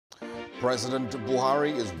President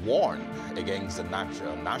Buhari is warned against the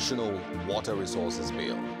National Water Resources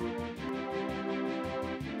Bill.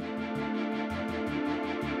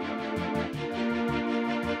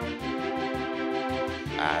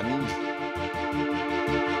 And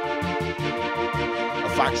a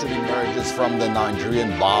faction emerges from the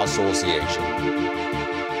Nigerian Bar Association.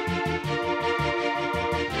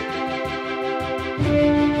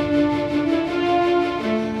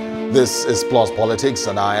 This is Plus Politics,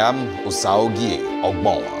 and I am Usaogie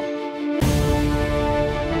Ogbonwa.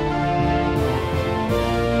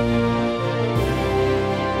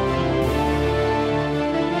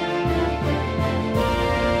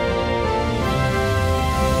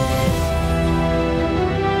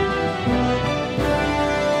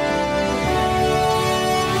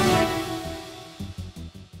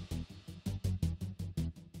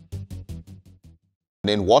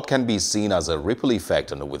 In what can be seen as a ripple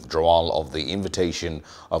effect on the withdrawal of the invitation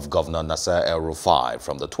of Governor Nasir El-rufai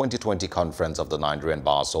from the 2020 conference of the Nigerian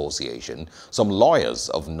Bar Association, some lawyers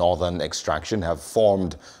of northern extraction have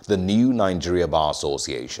formed the new Nigeria Bar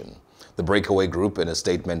Association. The breakaway group, in a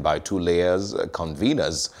statement by two layers,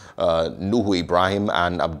 conveners, Nuhu Ibrahim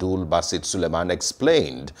and Abdul-basit Suleiman,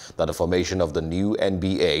 explained that the formation of the new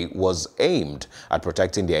NBA was aimed at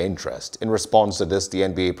protecting their interest. In response to this, the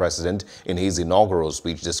NBA president, in his inaugural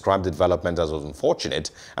speech, described the development as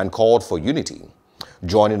unfortunate and called for unity.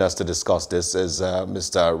 Joining us to discuss this is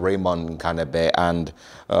Mr. Raymond Kanebe and,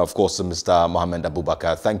 of course, Mr. Mohammed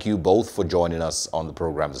Abubakar. Thank you both for joining us on the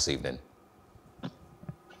program this evening.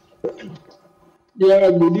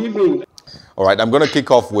 Yeah, good evening. All right, I'm going to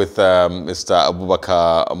kick off with Mr.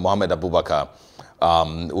 Abubakar, Mohammed Abubakar.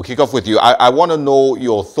 We'll kick off with you. I want to know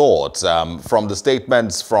your thoughts from the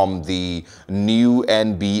statements from the new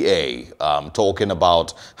NBA, talking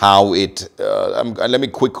about how it, let me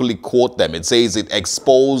quickly quote them. It says it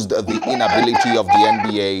exposed the inability of the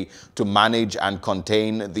NBA to manage and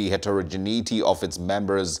contain the heterogeneity of its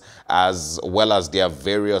members as well as their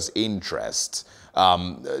various interests.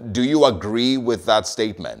 Do you agree with that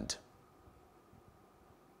statement?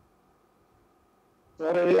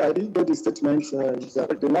 Sorry, I didn't get the statement.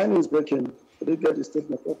 The line is breaking. I didn't get the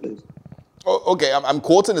statement properly. Oh, okay, I'm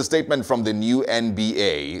quoting a statement from the new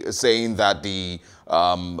NBA saying that the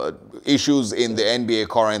issues in the NBA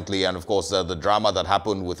currently, and of course the drama that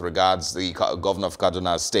happened with regards to the governor of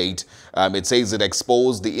Kaduna State, it says it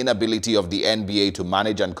exposed the inability of the NBA to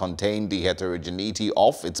manage and contain the heterogeneity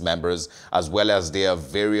of its members as well as their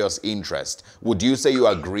various interests. Would you say you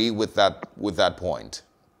agree with that point?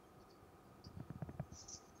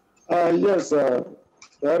 Yes,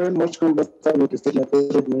 very much concerned with the statement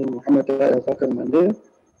of Mohammed Abubakar,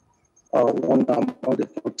 one among the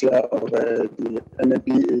frontier of the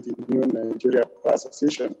NBA, the New Nigeria Bar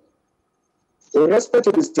Association. With respect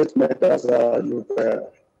to the statement, as you've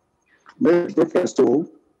made reference to,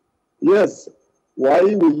 yes, why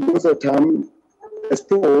we use the term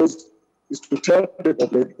exposed is to tell the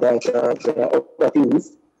public that there are other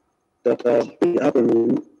things that are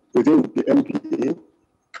happening within the NBA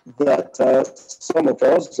that some of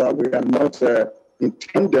us we are not in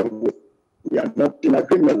tandem with, we are not in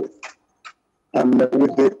agreement with. And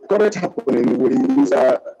with the current happening, we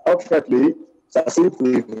are outrightly as if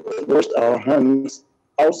we've washed our hands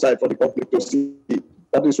outside for the public to see.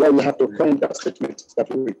 That is why we have to find that statement that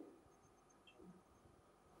way.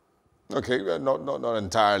 Okay, not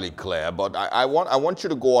entirely clear, but I want you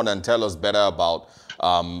to go on and tell us better about,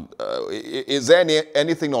 is there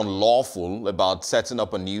anything unlawful about setting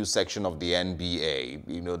up a new section of the NBA?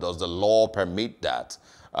 You know, does the law permit that?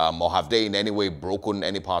 Or have they in any way broken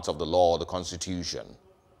any parts of the law or the Constitution?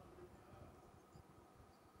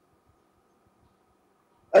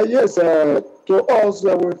 Yes, to us,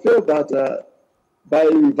 we feel that by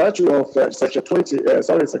virtue of Section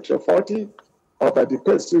 40 of the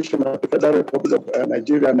Constitution of the Federal Republic of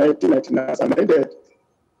Nigeria, 1999, as amended,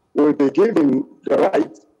 will be given the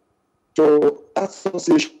right to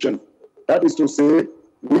association. That is to say,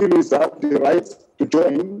 we reserve the right to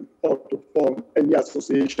join or to form any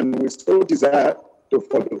association we so desire to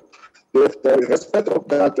follow. Therefore, in respect of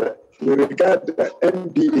that, we regard the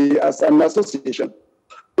NBA as an association.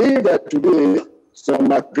 If today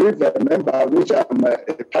some aggrieved member, which I'm a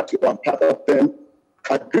part of them,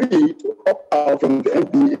 agree to opt out from the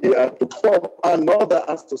NBA and to form another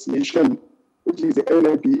association, which is the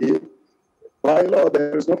NNBA. By law,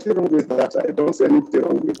 there is nothing wrong with that. I don't see anything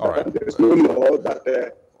wrong with that. There is no law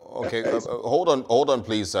that Okay, hold on,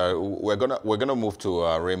 please. We're gonna move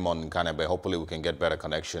to Raymond Kanebe. Hopefully, we can get better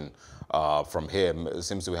connection from him. It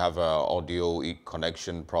seems we have audio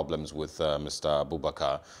connection problems with Mr.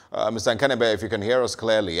 Abubakar. Mr. Kanebe, if you can hear us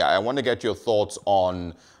clearly, I want to get your thoughts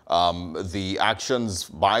on the actions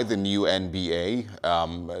by the new NBA,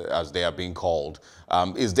 as they are being called.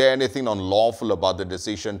 Is there anything unlawful about the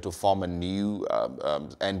decision to form a new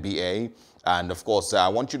NBA? And of course, I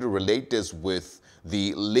want you to relate this with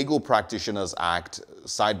the Legal Practitioners Act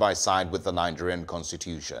side by side with the Nigerian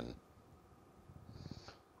Constitution.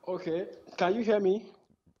 Okay, can you hear me?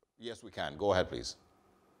 Yes, we can. Go ahead, please.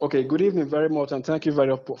 Okay, good evening very much, and thank you very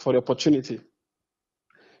much for the opportunity.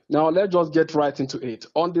 Now, let's just get right into it.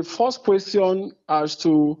 On the first question as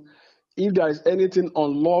to if there is anything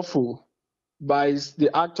unlawful by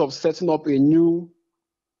the act of setting up a new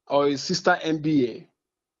or a sister NBA.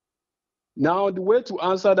 Now, the way to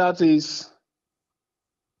answer that is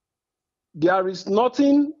there is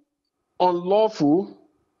nothing unlawful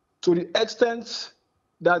to the extent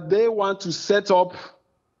that they want to set up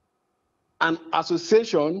an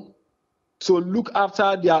association to look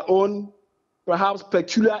after their own, perhaps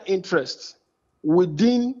peculiar interests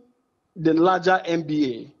within the larger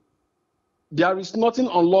NBA. There is nothing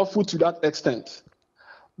unlawful to that extent.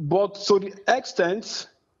 But to the extent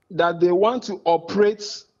that they want to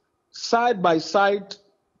operate side by side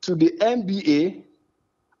to the NBA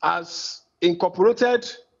as incorporated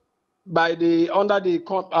by under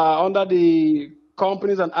the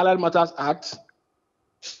Companies and Allied Matters Act,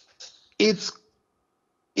 it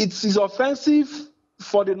is offensive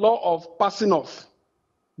for the law of passing off,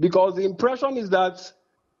 because the impression is that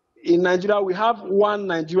in Nigeria we have one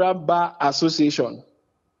Nigerian Bar Association,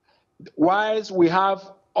 whilst we have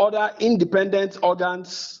other independent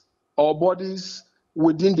organs or bodies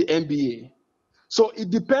within the NBA. So it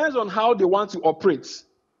depends on how they want to operate.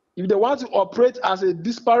 If they want to operate as a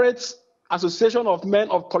disparate association of men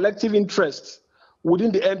of collective interest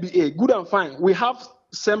within the NBA, good and fine. We have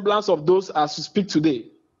semblance of those as we speak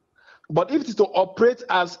today. But if it is to operate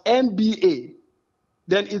as NBA,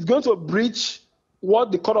 then it's going to breach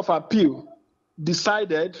what the Court of Appeal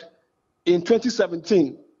decided in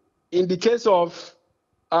 2017 in the case of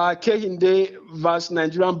Kayode versus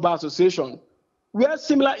Nigerian Bar Association, where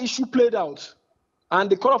similar issue played out. And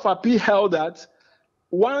the Court of Appeal held that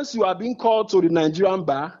once you are being called to the Nigerian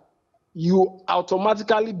Bar, you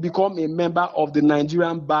automatically become a member of the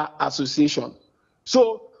Nigerian Bar Association.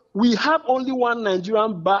 So we have only one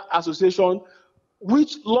Nigerian Bar Association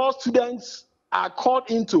which law students are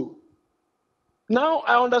called into. Now,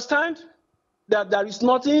 I understand that there is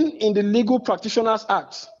nothing in the Legal Practitioners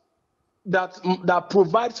Act that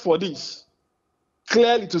provides for this,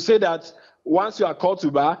 clearly to say that once you are called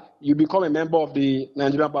to bar, you become a member of the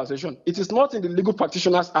Nigerian Bar Association. It is not in the Legal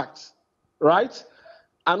Practitioners Act, right?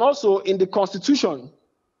 And also in the Constitution,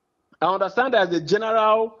 I understand there's a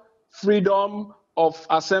general freedom of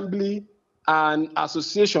assembly and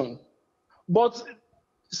association. But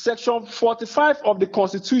Section 45 of the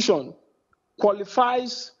Constitution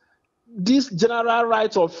qualifies this general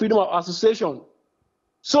right of freedom of association.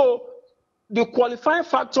 So the qualifying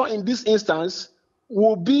factor in this instance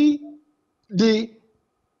will be the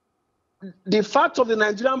fact of the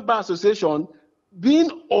Nigerian Bar Association being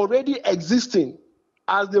already existing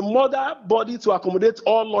as the mother body to accommodate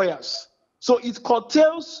all lawyers. So it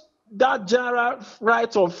curtails that general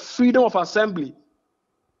right of freedom of assembly.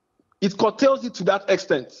 It curtails it to that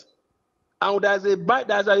extent. And there's a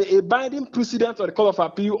binding precedent of the Court of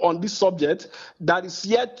Appeal on this subject that is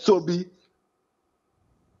yet to be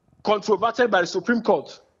controverted by the Supreme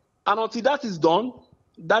Court. And until that is done,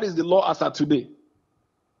 that is the law as of today.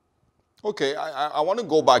 Okay, I want to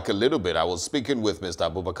go back a little bit. I was speaking with Mr.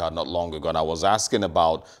 Abubakar not long ago, and I was asking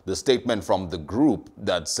about the statement from the group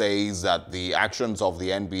that says that the actions of the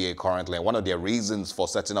NBA currently, and one of their reasons for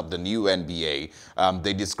setting up the new NBA,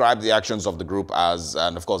 they describe the actions of the group as,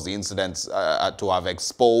 and of course the incidents, to have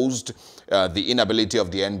exposed the inability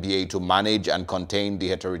of the NBA to manage and contain the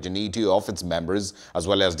heterogeneity of its members, as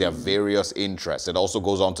well as their various interests. It also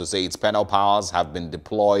goes on to say its penal powers have been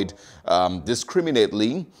deployed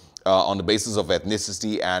discriminately on the basis of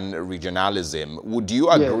ethnicity and regionalism. Would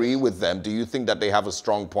you agree with them? Do you think that they have a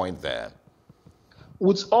strong point there?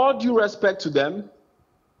 With all due respect to them,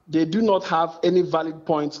 they do not have any valid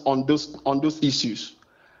points on those issues.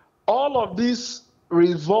 All of this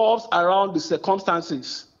revolves around the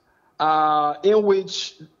circumstances in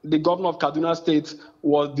which the governor of Kaduna State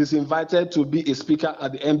was disinvited to be a speaker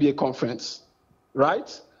at the NBA conference,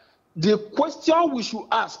 right? The question we should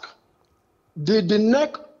ask, did the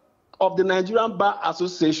neck of the Nigerian Bar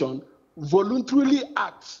Association voluntarily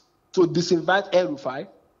act to disinvite El-Rufai?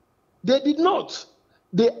 They did not.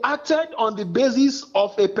 They acted on the basis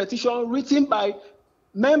of a petition written by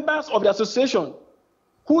members of the association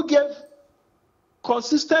who gave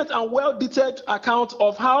consistent and well-detailed account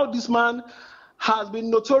of how this man has been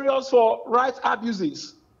notorious for rights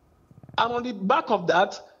abuses. And on the back of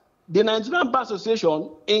that, the Nigerian Bar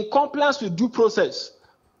Association, in compliance with due process,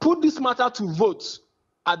 put this matter to vote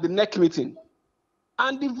at the NEC meeting.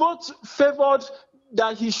 And the vote favored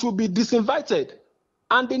that he should be disinvited.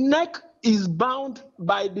 And the NEC is bound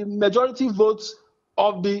by the majority votes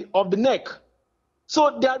of the NEC.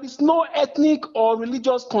 So there is no ethnic or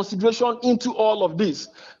religious consideration into all of this.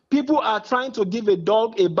 People are trying to give a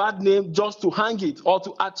dog a bad name just to hang it or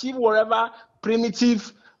to achieve whatever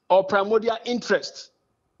primitive or primordial interest.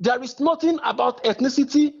 There is nothing about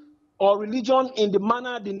ethnicity or religion in the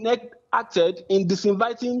manner the NEC acted in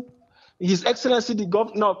disinviting His Excellency the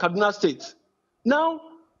Governor of Kaduna State. Now,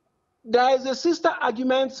 there is a sister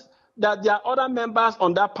argument that there are other members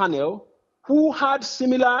on that panel who had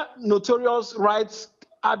similar notorious rights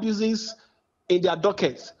abuses in their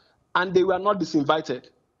dockets, and they were not disinvited.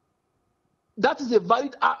 That is a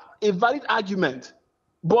valid argument.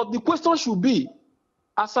 But the question should be,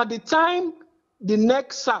 as at the time the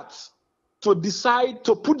NEC sat to decide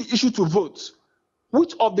to put the issue to vote,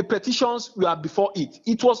 which of the petitions were before it?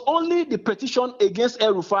 It was only the petition against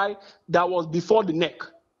El-Rufai that was before the NEC.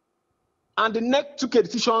 And the NEC took a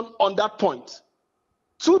decision on that point.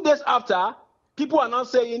 2 days after, people are now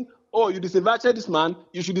saying, oh, you disinvited this man,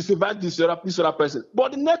 you should disinvite this other person.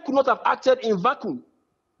 But the NEC could not have acted in vacuum.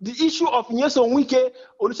 The issue of Nyesom Wike,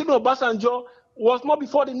 Olusegun Obasanjo, was not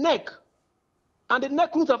before the NEC. And the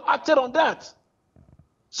NEC couldn't have acted on that.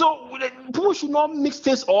 So people should not mix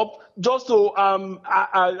things up just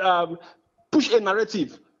to push a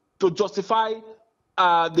narrative to justify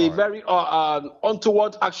the very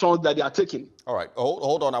untoward actions that they are taking. All right,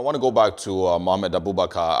 hold on. I want to go back to Mohammed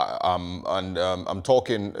Abubakar. I'm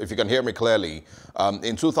talking, if you can hear me clearly,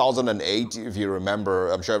 in 2008, if you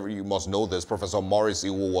remember, I'm sure you must know this, Professor Morris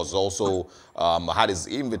Iwu was also, had his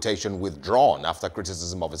invitation withdrawn after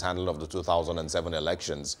criticism of his handling of the 2007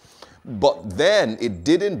 elections. But then it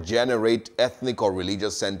didn't generate ethnic or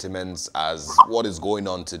religious sentiments as what is going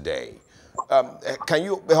on today. Can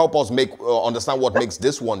you help us understand what makes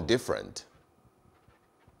this one different?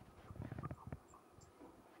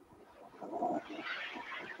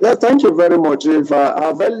 Yeah, thank you very much.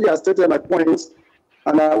 I've earlier stated my points,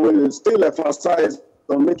 and I will still emphasize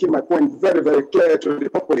on making my point very, very clear to the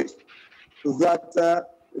populace that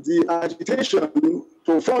the agitation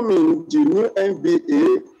to forming the new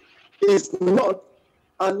NBA is not,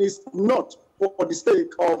 and is not for the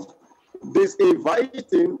sake of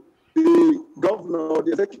disinviting the governor,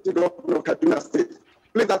 the executive governor of Kaduna State.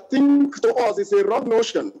 Please, I think to us it's a wrong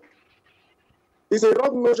notion. It's a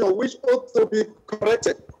wrong notion which ought to be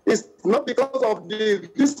corrected. It's not because of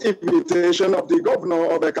this invitation of the governor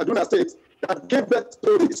of Kaduna State that gave birth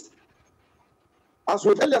to this. As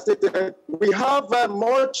we earlier stated, we have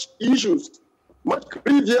much issues, much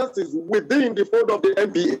grievances within the fold of the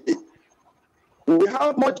NBA. We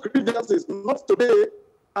have much grievances, not today,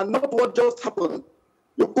 and not what just happened.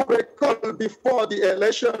 You could recall before the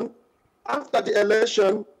election, after the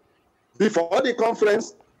election, before the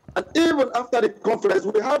conference, and even after the conference,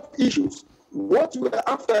 we have issues. What we are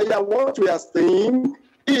after here, what we are saying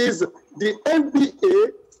is the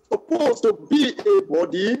NBA supposed to be a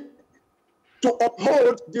body to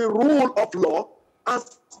uphold the rule of law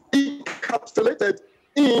as encapsulated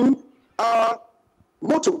in our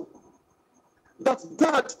motto.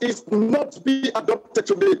 That is not be adopted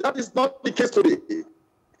today. That is not the case today.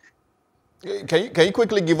 Can you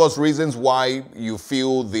quickly give us reasons why you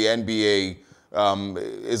feel the NBA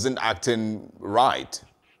isn't acting right?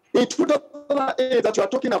 In 2008 that you are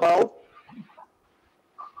talking about,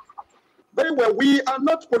 very well, we are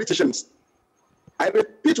not politicians. I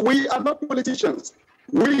repeat, we are not politicians.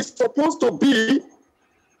 We're supposed to be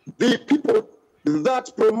the people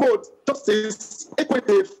that promote justice,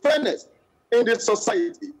 equity, fairness in the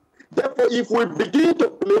society. Therefore, if we begin to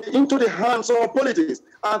play into the hands of politics,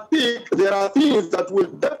 I think there are things that will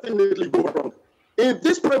definitely go wrong. In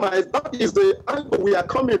this premise, that is the angle we are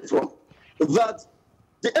coming from, that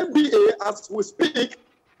the NBA, as we speak,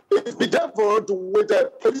 is bedeviled with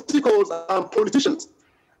the politicals and politicians,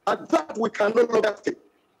 and that we can no longer take.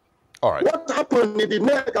 All right. What happened in the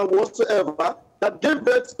NEC and whatsoever that gave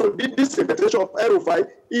birth to this invitation of El-Rufai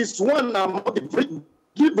is one among the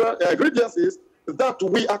grievances that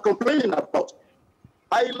we are complaining about.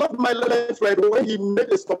 I love my learned friend when he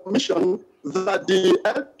made a submission that the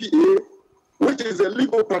LPA which is a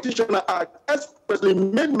Legal Practitioner Act, especially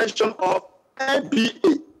made mention of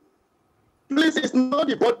NBA. Please, it's not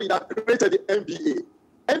the body that created the NBA.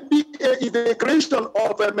 NBA is the creation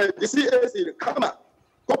of the CAC, the CAMA,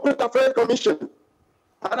 Corporate Affairs Commission.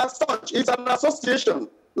 And as such, it's an association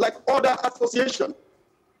like other associations.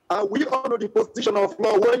 And we all know the position of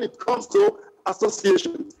law when it comes to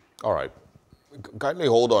associations. All right. Kindly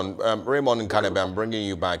hold on. Raymond and Kanebe, I'm bringing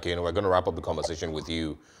you back in. We're going to wrap up the conversation with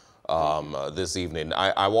you this evening.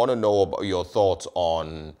 I want to know about your thoughts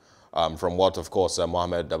on, from what, of course,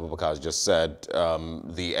 Mohammed Abubakar has just said,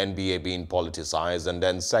 the NBA being politicized. And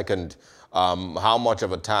then second, how much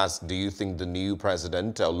of a task do you think the new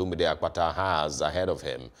president, Olumide Akpata, has ahead of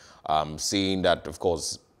him, seeing that, of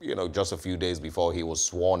course, you know, just a few days before he was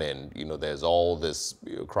sworn in, you know, there's all this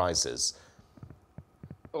crisis.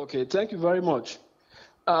 Okay, thank you very much.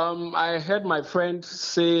 I heard my friend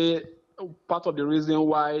say part of the reason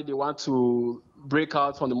why they want to break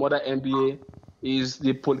out from the modern NBA is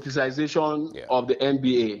the politicization of the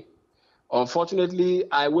NBA. Unfortunately,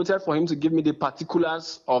 I waited for him to give me the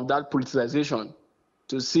particulars of that politicization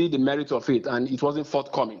to see the merit of it, and it wasn't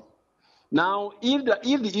forthcoming. Now, if the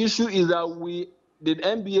issue is that the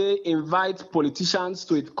NBA invite politicians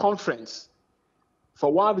to its conference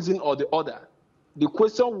for one reason or the other, the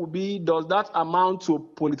question would be, does that amount to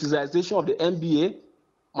politicization of the NBA?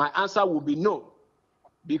 My answer would be no,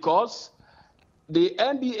 because the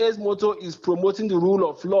NBA's motto is promoting the rule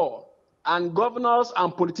of law, and governors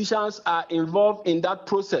and politicians are involved in that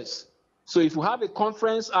process. So if you have a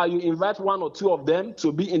conference, you invite one or two of them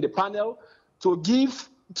to be in the panel to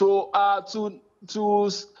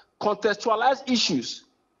contextualize issues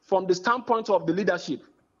from the standpoint of the leadership.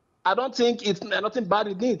 I don't think it's nothing bad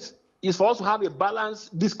in it. It's for us to have a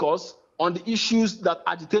balanced discourse on the issues that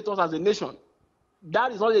agitate us as a nation.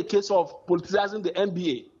 That is not a case of politicizing the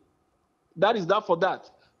NBA. That is that for that.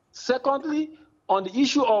 Secondly, on the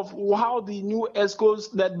issue of how the new ESCOs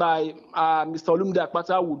led by Mr. Olumide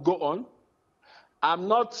Akpata would go on, I'm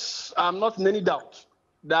not in any doubt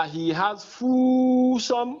that he has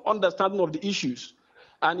some understanding of the issues.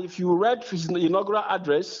 And if you read his inaugural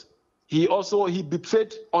address, he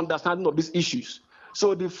betrayed understanding of these issues.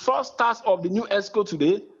 So the first task of the new ESCO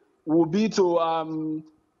today will be to,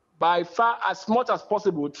 by far as much as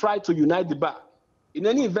possible, try to unite the bar. In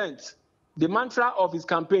any event, the mantra of his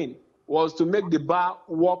campaign was to make the bar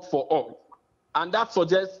work for all. And that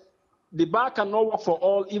suggests the bar cannot work for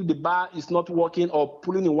all if the bar is not working or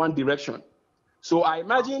pulling in one direction. So I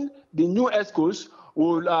imagine the new ESCOs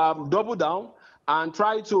will double down and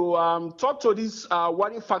try to talk to these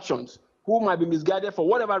warring factions who might be misguided for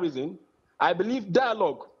whatever reason. I believe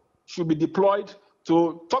dialogue should be deployed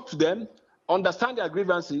to talk to them, understand their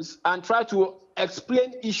grievances, and try to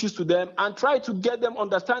explain issues to them and try to get them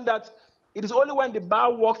understand that it is only when the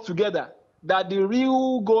bar works together that the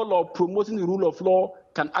real goal of promoting the rule of law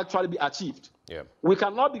can actually be achieved. Yeah. We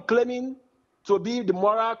cannot be claiming to be the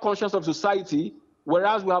moral conscience of society,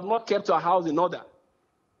 whereas we have not kept our house in order.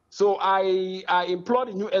 So I implore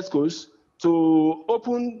the new ESCOs to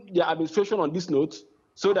open their administration on this note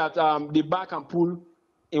so that the bar can pull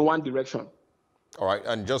in one direction. All right,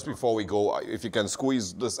 and just before we go, if you can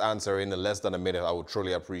squeeze this answer in less than a minute, I would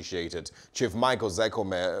truly appreciate it. Chief Michael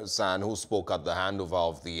Zekome-san, who spoke at the handover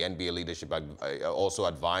of the NBA leadership, also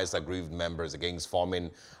advised aggrieved members against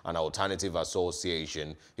forming an alternative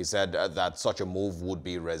association. He said that such a move would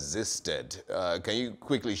be resisted. Can you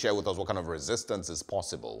quickly share with us what kind of resistance is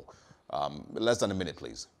possible? Less than a minute,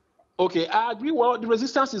 please. Okay, I agree. Well, the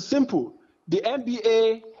resistance is simple. The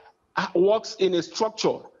NBA works in a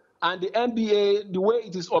structure. And the NBA, the way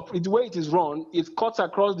it is run, it cuts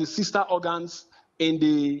across the sister organs in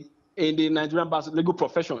the Nigerian legal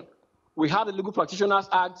profession. We have the Legal Practitioners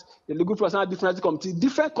Act, the Legal Practitioner Difference Committee,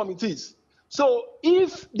 different committees. So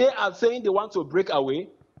if they are saying they want to break away,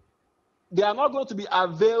 they are not going to be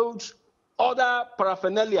availed other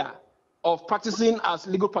paraphernalia of practicing as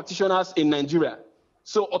legal practitioners in Nigeria.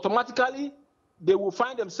 So automatically, they will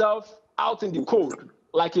find themselves out in the cold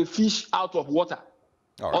like a fish out of water.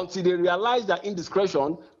 Right. Until they realize their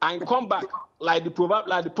indiscretion and come back like the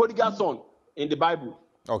prodigal son in the Bible.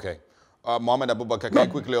 Okay. Mohammed Abubakar, can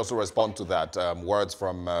you quickly also respond to that? Words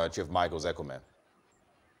from Chief Michael Zekome.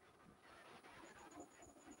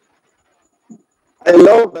 I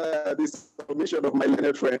love this submission of my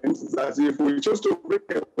learned friends, that if we choose to break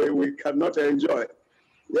away, we cannot enjoy.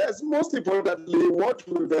 Yes, most importantly, what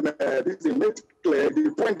we've made clear,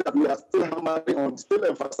 the point that we are still hammering on, still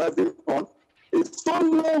emphasizing on, it's so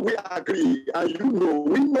long we agree, and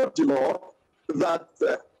we know the law, that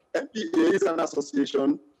NBA is an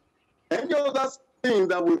association. Any other thing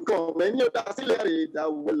that will come, any other auxiliary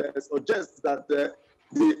that will suggest that the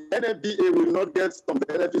NFBA will not get some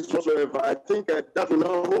benefits whatsoever, I think that will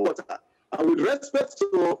not hold water. And with respect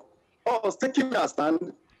to us taking a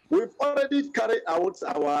stand, we've already carried out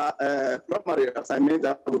our primary assignment,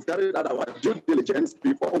 and we've carried out our due diligence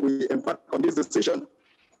before we embark on this decision.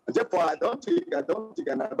 And therefore, I don't think that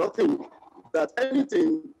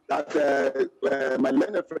anything that my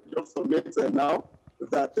learned friend just submits now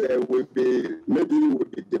that will be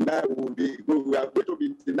denied, we are going to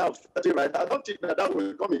be denied. Right? I don't think that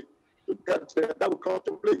will come in, that will come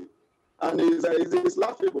to play. And it's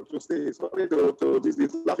laughable to say, this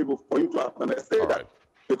is laughable for him to have say that.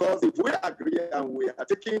 Because if we agree and we are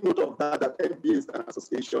taking note of that NB is an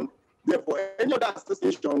association, therefore any other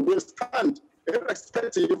association will stand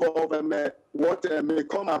irrespective of what may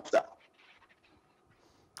come after.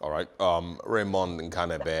 All right. Raymond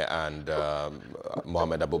Nkanebe and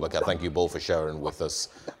Mohamed Abubakar, thank you both for sharing with us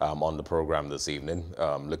on the program this evening.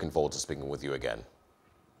 Looking forward to speaking with you again.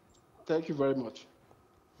 Thank you very much.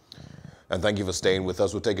 And thank you for staying with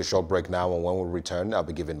us. We'll take a short break now, and when we return, I'll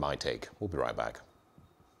be giving my take. We'll be right back.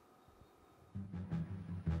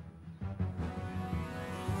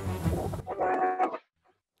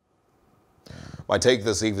 My take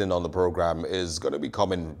this evening on the program is going to be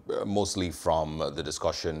coming mostly from the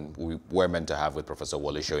discussion we were meant to have with Professor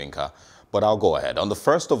Wole Soyinka, but I'll go ahead. On the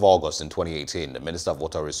 1st of August in 2018, the Minister of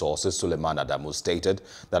Water Resources, Suleiman Adamu, stated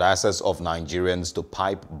that access of Nigerians to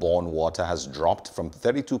pipe-borne water has dropped from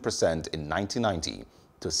 32% in 1990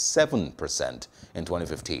 to 7% in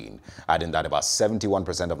 2015, adding that about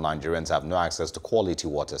 71% of Nigerians have no access to quality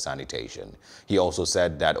water sanitation. He also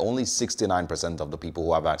said that only 69% of the people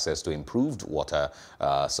who have access to improved water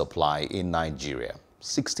supply in Nigeria.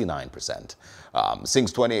 69%.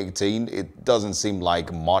 Since 2018, it doesn't seem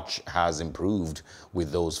like much has improved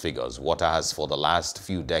with those figures. Water has, for the last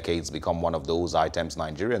few decades, become one of those items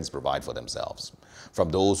Nigerians provide for themselves. From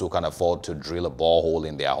those who can afford to drill a borehole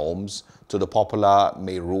in their homes to the popular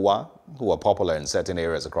Merua, who are popular in certain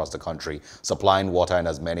areas across the country, supplying water in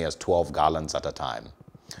as many as 12 gallons at a time.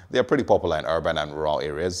 They are pretty popular in urban and rural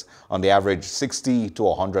areas, on the average 60 to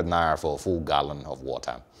 100 naira for a full gallon of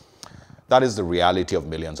water. That is the reality of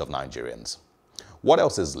millions of Nigerians. What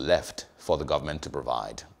else is left for the government to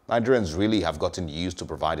provide? Nigerians really have gotten used to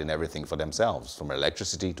providing everything for themselves, from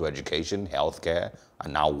electricity to education, healthcare,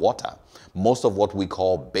 and now water. Most of what we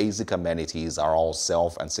call basic amenities are all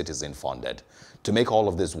self- and citizen-funded. To make all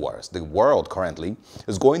of this worse, the world currently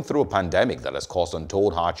is going through a pandemic that has caused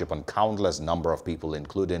untold hardship on countless number of people,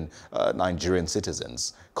 including Nigerian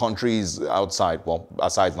citizens. Countries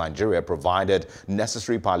aside Nigeria, provided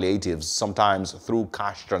necessary palliatives, sometimes through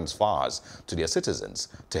cash transfers to their citizens,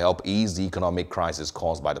 to help ease the economic crisis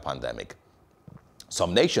caused by the pandemic.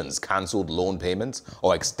 Some nations cancelled loan payments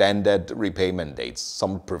or extended repayment dates.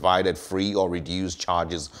 Some provided free or reduced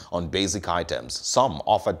charges on basic items. Some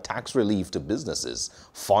offered tax relief to businesses,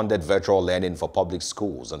 funded virtual learning for public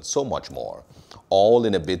schools, and so much more, all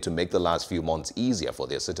in a bid to make the last few months easier for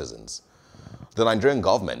their citizens. The Nigerian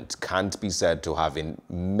government can't be said to have in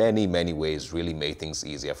many ways really made things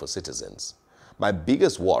easier for citizens. My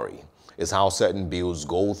biggest worry is how certain bills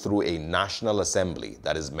go through a National Assembly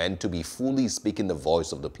that is meant to be fully speaking the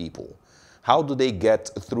voice of the people. How do they get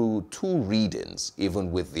through 2 readings,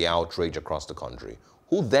 even with the outrage across the country?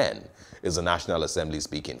 Who then is the National Assembly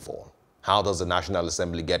speaking for? How does the National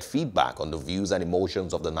Assembly get feedback on the views and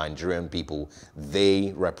emotions of the Nigerian people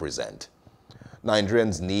they represent?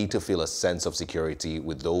 Nigerians need to feel a sense of security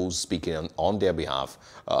with those speaking on their behalf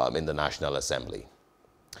in the National Assembly.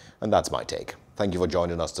 And that's my take. Thank you for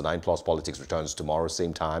joining us tonight. Plus Politics returns tomorrow,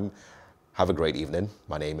 same time. Have a great evening.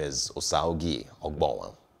 My name is Osaogi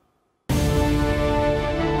Ogbonwa.